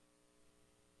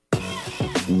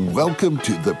Welcome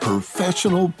to the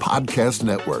Professional Podcast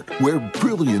Network, where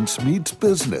brilliance meets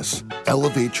business.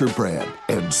 Elevate your brand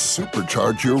and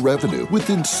supercharge your revenue with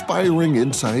inspiring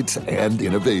insights and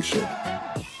innovation.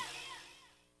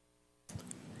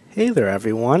 Hey there,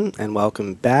 everyone, and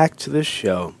welcome back to the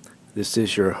show. This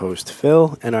is your host,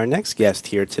 Phil, and our next guest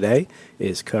here today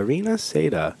is Karina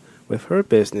Seda with her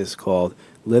business called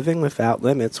Living Without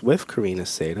Limits with Karina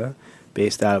Seda,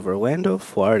 based out of Orlando,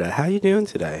 Florida. How are you doing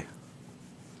today?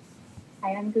 I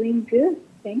am doing good.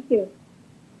 Thank you.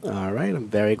 All right, I'm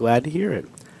very glad to hear it.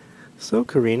 So,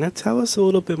 Karina, tell us a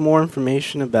little bit more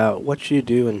information about what you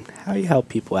do and how you help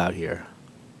people out here.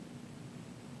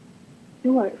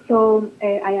 Sure. So,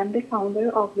 I am the founder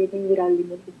of Living Without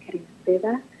Limits with Karina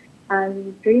Seda,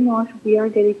 and pretty much we are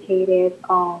dedicated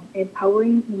on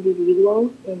empowering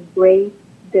individuals to embrace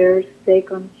their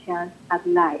second chance at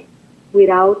life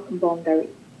without boundaries.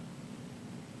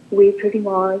 We pretty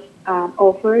much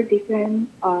offer different,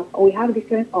 we have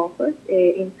different offers.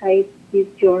 Inside this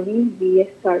journey, we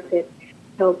started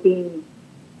helping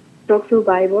stroke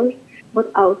survivors, but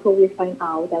also we find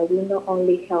out that we not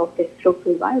only help the stroke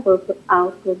survivors, but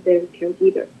also their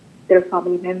caregivers, their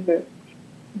family members.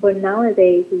 But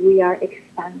nowadays, we are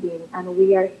expanding and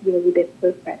we are here with the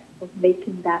purpose of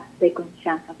making that second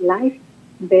chance of life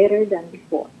better than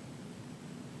before.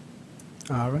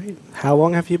 All right. How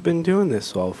long have you been doing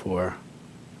this all for?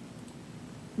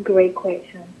 Great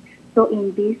question. So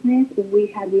in business, we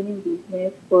have been in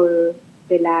business for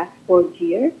the last 4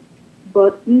 years,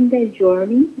 but in the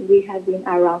journey, we have been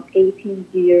around 18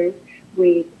 years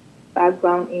with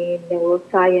background in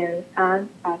neuroscience and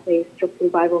as a stroke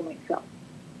survivor myself.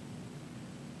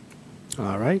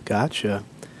 All right, gotcha.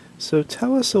 So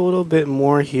tell us a little bit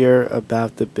more here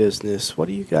about the business. What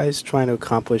are you guys trying to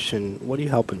accomplish and what are you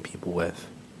helping people with?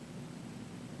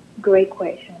 Great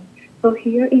question. So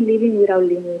here in Living Without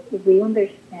Limits, we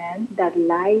understand that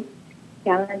life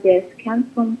challenges can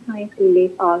sometimes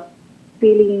leave us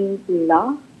feeling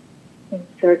lost,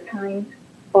 uncertain,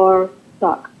 or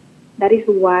stuck. That is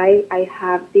why I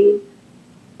have this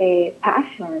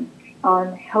passion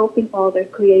on helping others,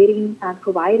 creating and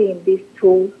providing these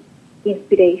tools,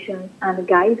 inspiration, and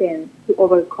guidance to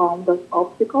overcome those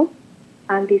obstacles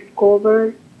and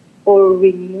discover or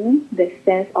renew the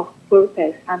sense of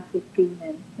purpose and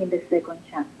fulfillment in the second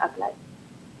chance at life.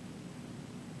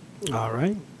 All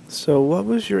right. So what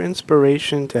was your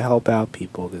inspiration to help out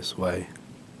people this way?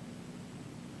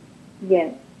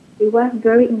 Yes, it was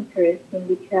very interesting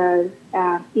because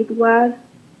it was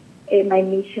my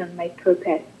mission, my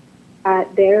purpose.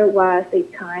 There was a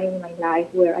time in my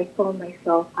life where I found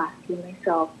myself asking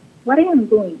myself, what I am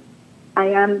doing? I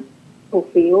am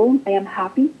fulfilled, I am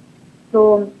happy.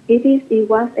 So it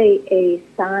was a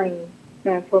sign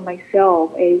for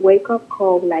myself, a wake-up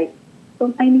call, like,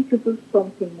 so I need to do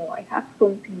something more. I have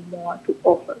something more to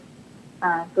offer.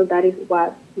 So that is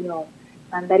what,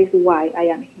 and that is why I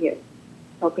am here,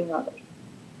 helping others.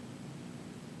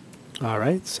 All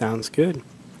right, sounds good.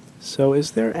 So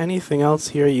is there anything else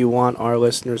here you want our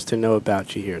listeners to know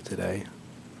about you here today?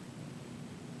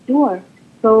 Sure.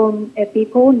 So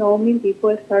people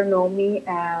start knowing me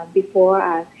before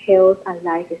as health and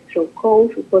life stroke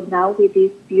coach, but now with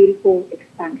this beautiful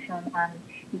expansion and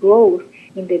growth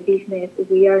in the business,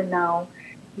 we are now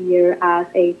here as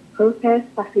a purpose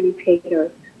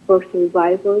facilitator for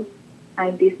survivors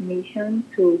and this mission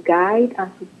to guide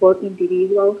and support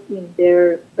individuals in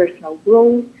their personal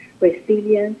growth,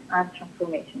 resilience, and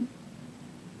transformation.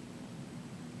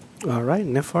 All right,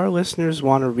 and if our listeners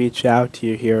want to reach out to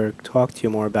you here, talk to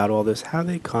you more about all this, how do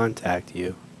they contact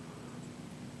you?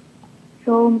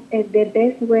 So the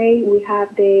best way, we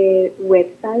have the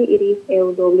website. It is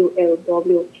lwlwks.com.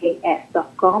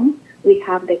 We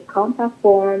have the contact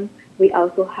form. We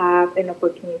also have an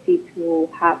opportunity to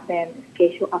have them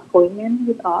schedule appointment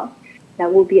with us.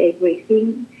 That will be a great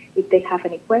thing if they have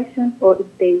any questions or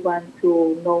if they want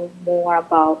to know more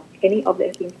about any of the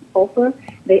things we offer.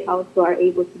 They also are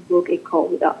able to book a call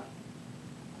with us.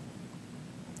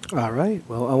 All right.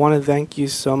 Well, I want to thank you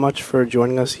so much for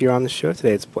joining us here on the show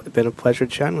today. It's been a pleasure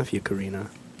chatting with you, Karina.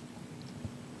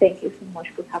 Thank you so much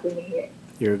for having me here.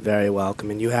 You're very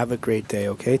welcome, and you have a great day,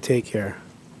 okay? Take care.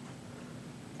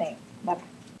 Thanks. Bye.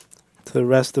 To the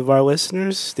rest of our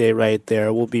listeners, stay right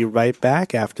there. We'll be right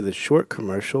back after the short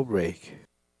commercial break.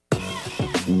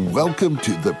 Welcome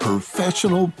to the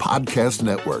Professional Podcast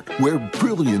Network, where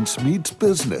brilliance meets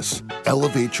business.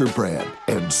 Elevate your brand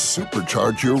and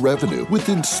supercharge your revenue with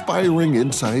inspiring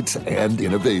insights and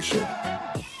innovation.